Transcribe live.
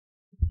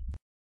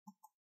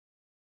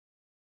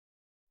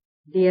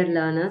Dear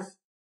learners,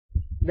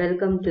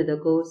 welcome to the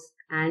course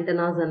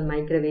Antennas and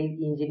Microwave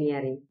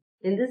Engineering.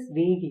 In this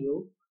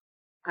video,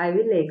 I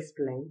will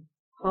explain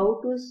how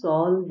to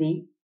solve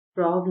the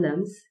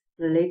problems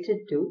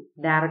related to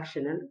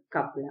directional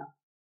coupler.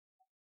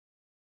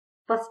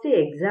 First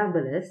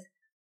example is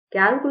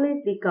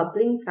calculate the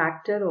coupling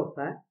factor of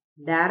a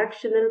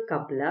directional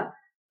coupler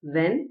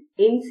when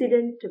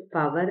incident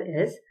power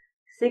is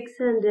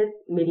 600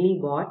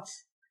 milliwatts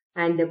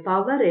and the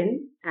power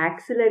in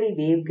auxiliary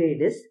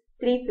waveguide is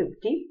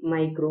 350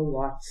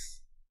 microwatts.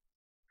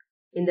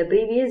 In the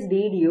previous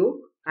video,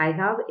 I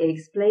have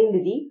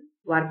explained the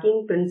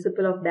working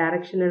principle of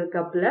directional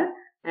coupler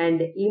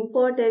and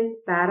important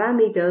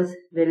parameters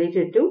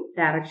related to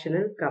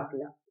directional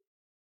coupler.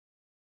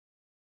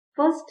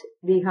 First,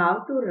 we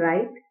have to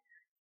write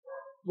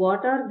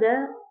what are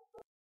the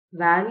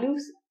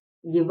values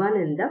given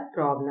in the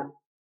problem.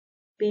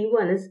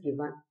 P1 is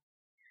given.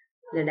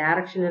 The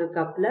directional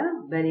coupler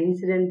when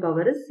incident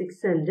power is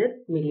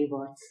 600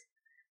 milliwatts.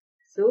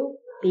 So,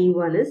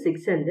 P1 is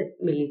 600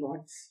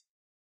 milliwatts.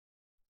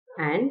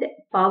 And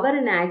power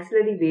in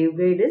auxiliary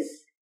waveguide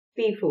is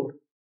P4,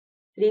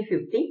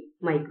 350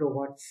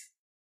 microwatts.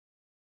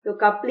 So,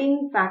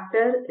 coupling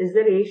factor is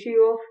the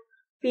ratio of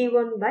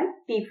P1 by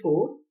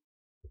P4.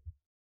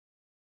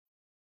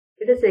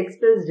 It is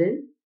expressed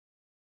in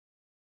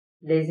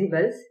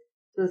decibels.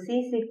 So,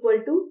 C is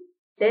equal to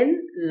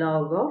 10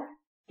 log of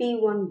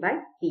P1 by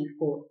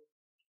P4.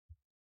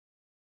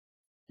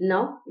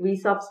 Now, we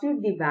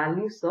substitute the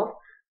values of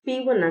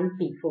P1 and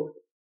P4.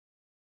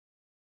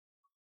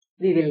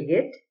 We will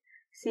get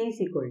C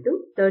is equal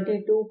to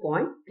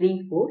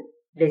 32.34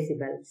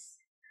 decibels.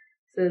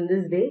 So, in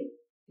this way,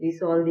 we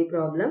solve the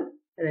problem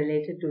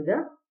related to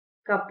the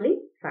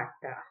coupling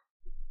factor.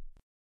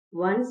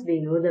 Once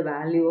we know the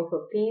value of a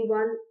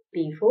P1,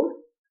 P4,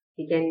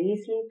 we can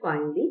easily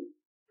find the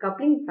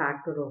coupling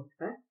factor of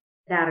a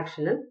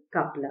directional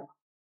coupler.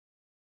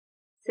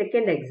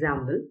 Second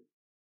example.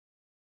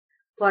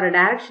 For a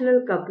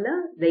directional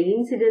coupler, the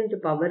incident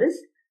power is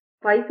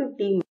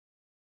 550.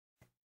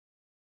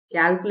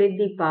 Calculate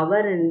the power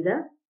in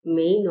the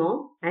main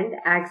arm and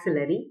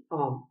auxiliary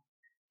arm.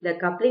 The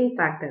coupling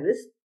factor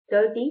is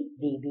 30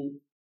 dB.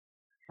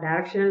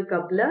 Directional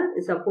coupler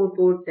is a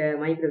 4-port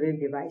microwave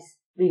device.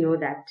 We know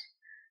that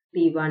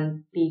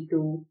P1,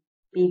 P2,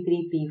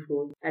 P3,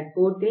 P4. At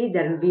port 3,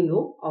 there will be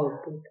no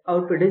output.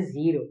 Output is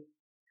 0.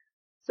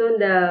 So,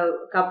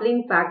 the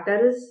coupling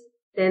factor is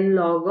 10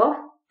 log of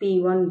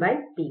P1 by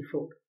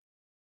P4.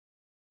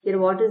 Here,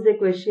 what is the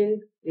question?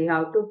 We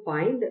have to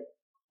find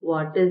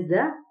what is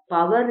the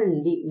power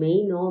in the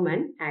main arm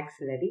and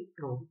auxiliary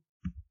arm.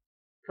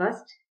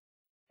 First,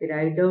 we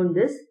write down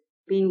this.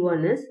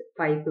 P1 is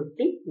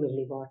 550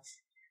 milliwatts.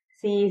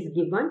 C is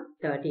given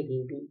 30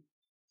 dB.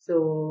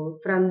 So,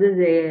 from this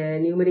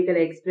numerical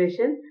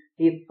expression,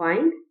 we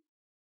find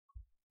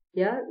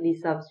here we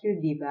substitute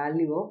the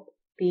value of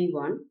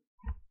P1.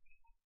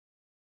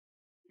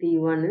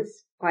 P1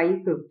 is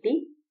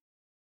 550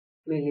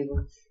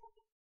 milliwatts.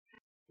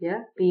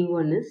 Here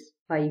P1 is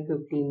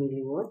 550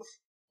 milliwatts.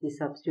 The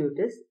substitute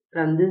is,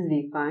 from this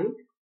we find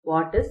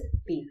what is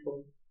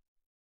P4.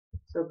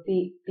 So,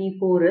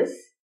 P4 is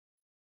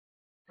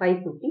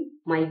 550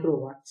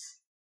 microwatts.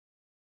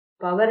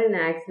 Power in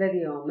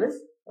auxiliary arm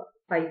is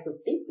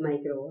 550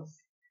 microwatts.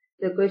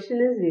 The question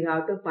is we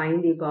have to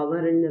find the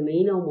power in the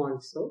main arm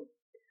also.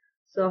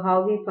 So,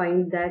 how we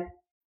find that?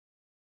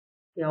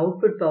 The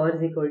output power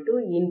is equal to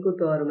input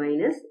power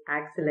minus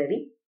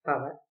auxiliary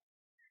power.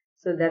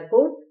 So,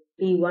 therefore,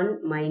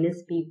 P1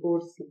 minus P4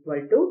 is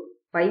equal to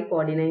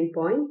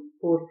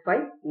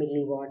 549.45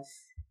 milliwatts.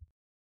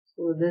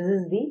 So, this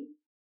is the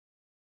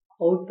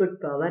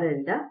output power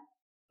in the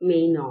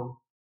main arm.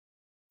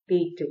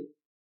 P2,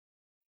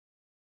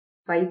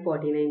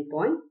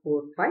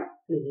 549.45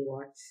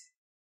 milliwatts.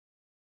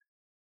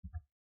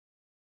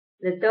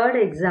 The third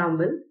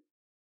example,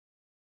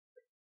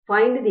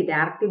 find the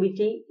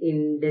directivity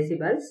in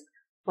decibels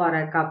for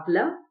a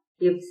coupler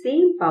if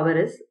same power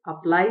is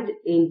applied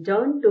in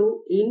turn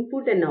to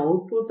input and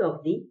output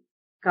of the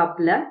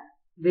coupler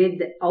with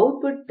the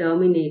output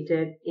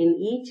terminated in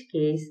each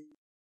case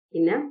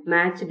in a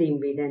matched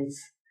impedance.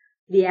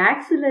 The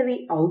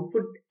auxiliary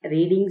output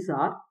readings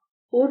are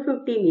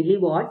 450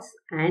 milliwatts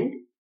and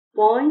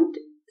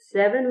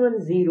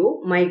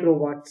 0.710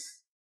 microwatts.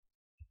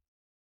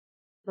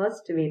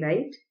 First we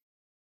write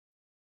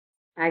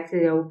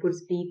auxiliary outputs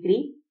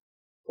P3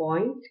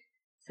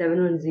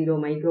 0.710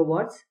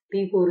 microwatts,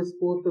 P4 is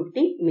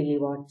 450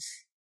 milliwatts.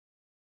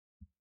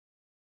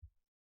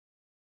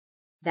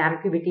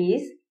 Directivity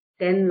is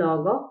 10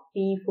 log of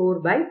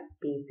P4 by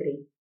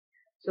P3.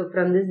 So,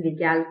 from this we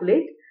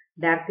calculate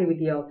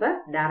directivity of a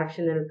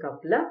directional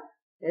coupler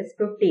is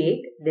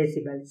 58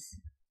 decibels.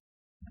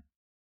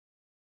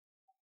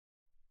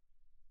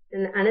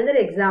 In another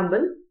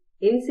example,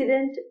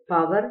 incident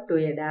power to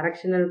a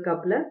directional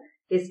coupler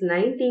is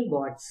 90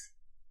 watts.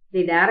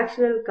 The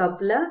directional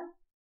coupler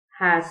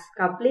has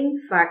coupling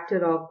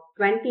factor of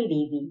 20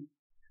 dB.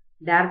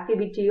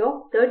 directivity of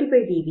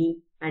 35 dB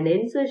and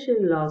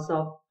insertion loss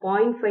of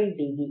 0.5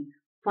 dB.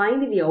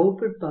 Find the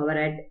output power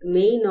at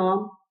main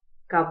arm,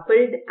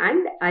 coupled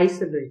and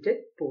isolated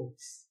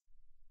ports.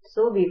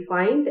 So we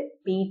find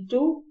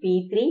P2,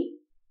 P3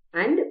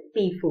 and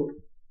P4.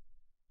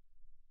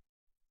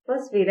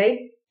 First we write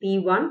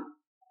P1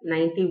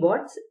 90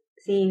 watts,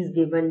 C is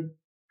given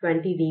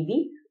 20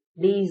 dB,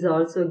 D is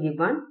also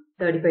given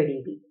 35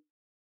 dB.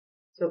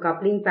 So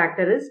coupling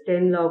factor is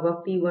 10 log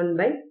of P1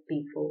 by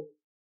P4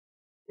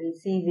 and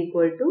C is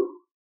equal to,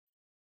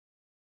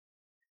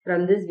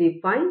 from this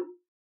we find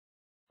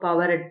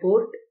power at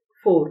port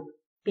 4,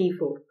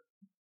 P4.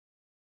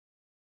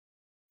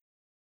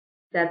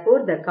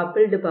 Therefore the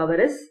coupled power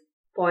is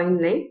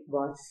 0.9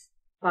 watts.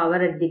 Power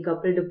at the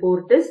coupled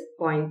port is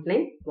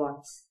 0.9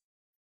 watts.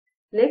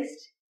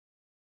 Next,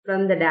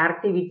 from the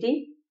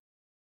directivity,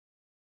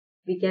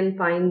 we can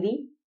find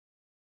the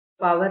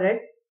power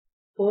at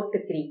port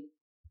 3.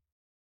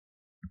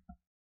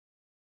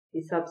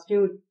 We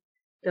substitute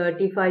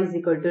 35 is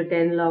equal to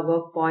 10 log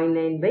of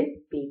 0.9 by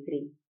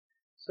P3.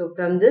 So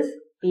from this,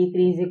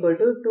 P3 is equal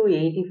to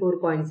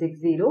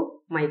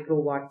 284.60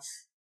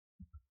 microwatts.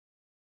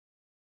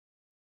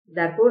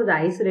 Therefore, the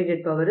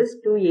isolated power is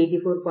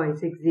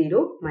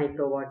 284.60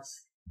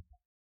 microwatts.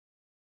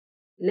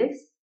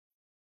 Next,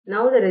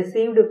 now the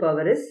received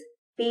power is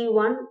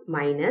P1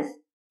 minus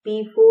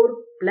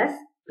P4 plus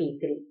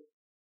P3.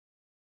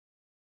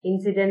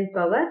 Incident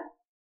power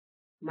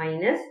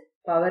minus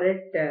power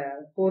at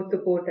fourth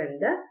port and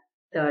the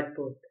third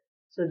port.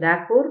 So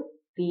therefore,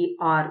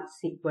 PR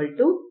is equal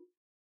to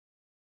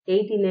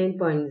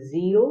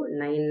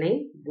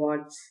 89.099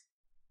 watts.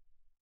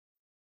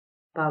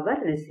 Power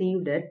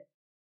received at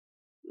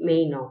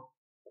main arm,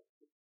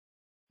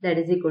 that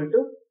is equal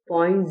to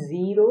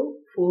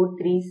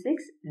 0.0436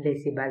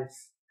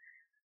 decibels.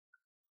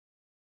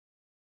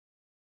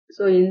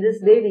 So in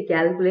this way we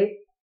calculate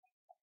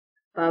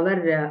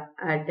power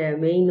at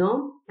main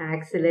arm,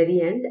 auxiliary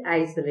and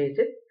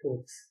isolated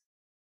ports.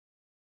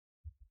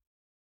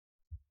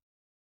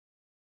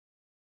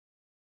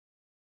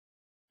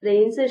 The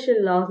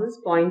insertion loss is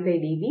 0.5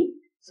 dB.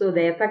 So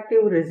the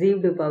effective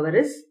received power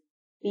is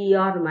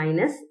PR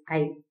minus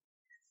I.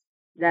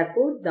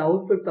 Therefore, the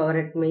output power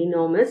at main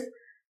arm is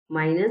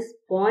minus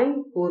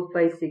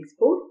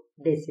 0.4564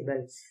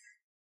 decibels.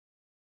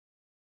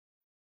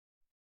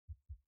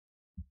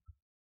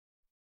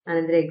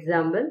 Another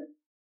example,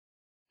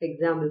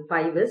 example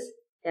 5 is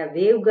a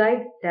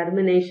waveguide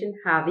termination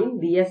having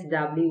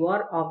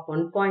VSWR of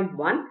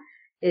 1.1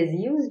 is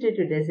used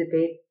to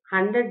dissipate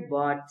 100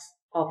 watts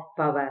of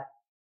power.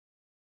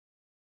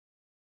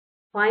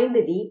 Find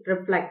the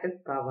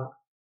reflected power.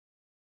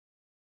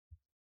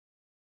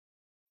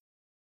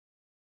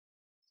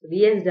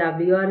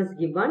 VSWR is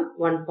given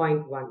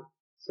 1.1.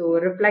 So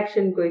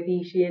reflection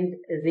coefficient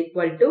is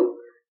equal to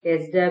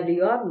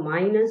SWR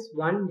minus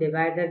 1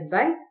 divided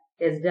by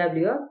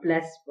SWR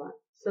plus 1.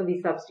 So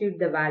we substitute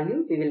the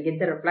value, we will get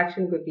the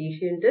reflection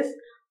coefficient is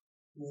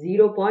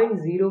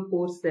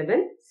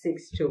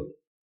 0.04762.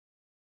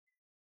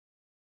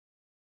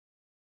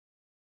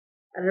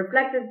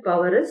 Reflected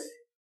power is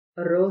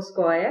rho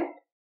square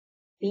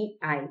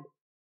Pi.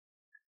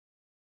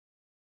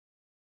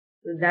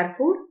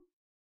 Therefore,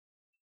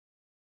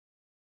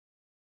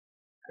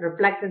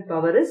 reflected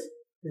power is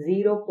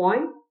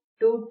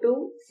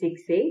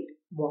 0.2268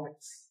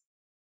 watts.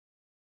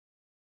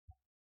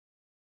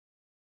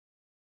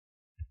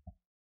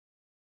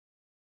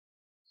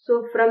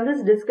 So from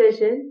this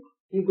discussion,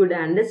 you could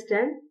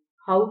understand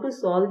how to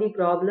solve the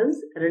problems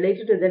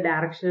related to the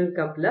directional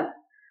coupler.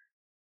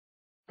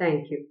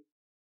 Thank you.